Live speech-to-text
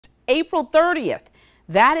April 30th.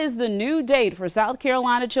 That is the new date for South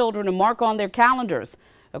Carolina children to mark on their calendars.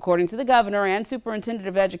 According to the governor and superintendent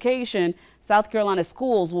of education, South Carolina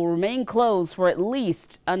schools will remain closed for at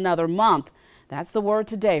least another month. That's the word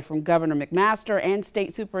today from Governor McMaster and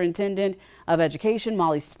State Superintendent of Education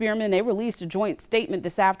Molly Spearman. They released a joint statement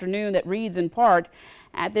this afternoon that reads in part,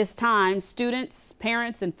 at this time, students,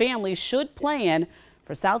 parents, and families should plan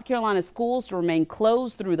for South Carolina schools to remain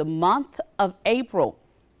closed through the month of April.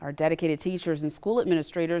 Our dedicated teachers and school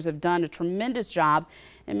administrators have done a tremendous job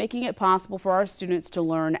in making it possible for our students to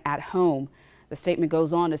learn at home. The statement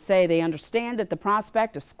goes on to say they understand that the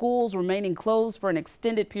prospect of schools remaining closed for an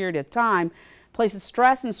extended period of time places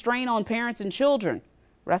stress and strain on parents and children.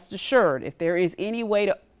 Rest assured, if there is any way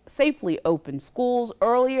to safely open schools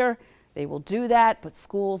earlier, they will do that, but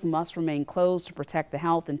schools must remain closed to protect the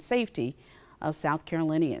health and safety of South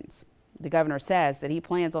Carolinians. The governor says that he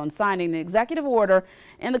plans on signing an executive order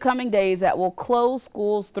in the coming days that will close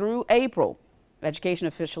schools through April. Education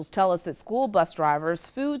officials tell us that school bus drivers,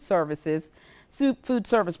 food service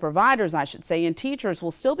providers, and teachers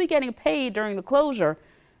will still be getting paid during the closure.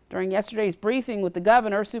 During yesterday's briefing with the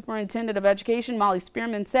governor, Superintendent of Education Molly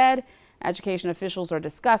Spearman said education officials are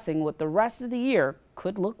discussing what the rest of the year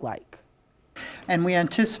could look like. And we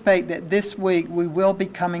anticipate that this week we will be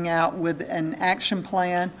coming out with an action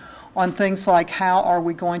plan on things like how are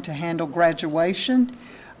we going to handle graduation.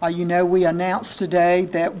 You know, we announced today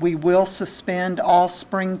that we will suspend all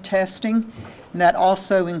spring testing, and that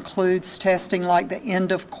also includes testing like the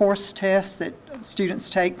end of course tests that students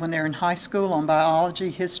take when they're in high school on biology,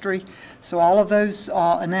 history. So all of those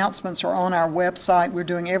announcements are on our website. We're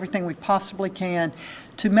doing everything we possibly can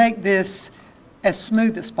to make this as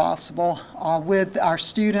smooth as possible with our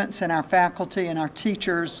students and our faculty and our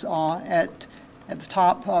teachers at the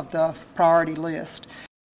top of the priority list.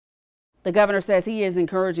 The governor says he is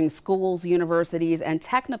encouraging schools, universities, and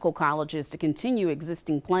technical colleges to continue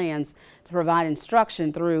existing plans to provide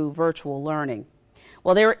instruction through virtual learning.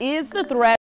 Well, there is the threat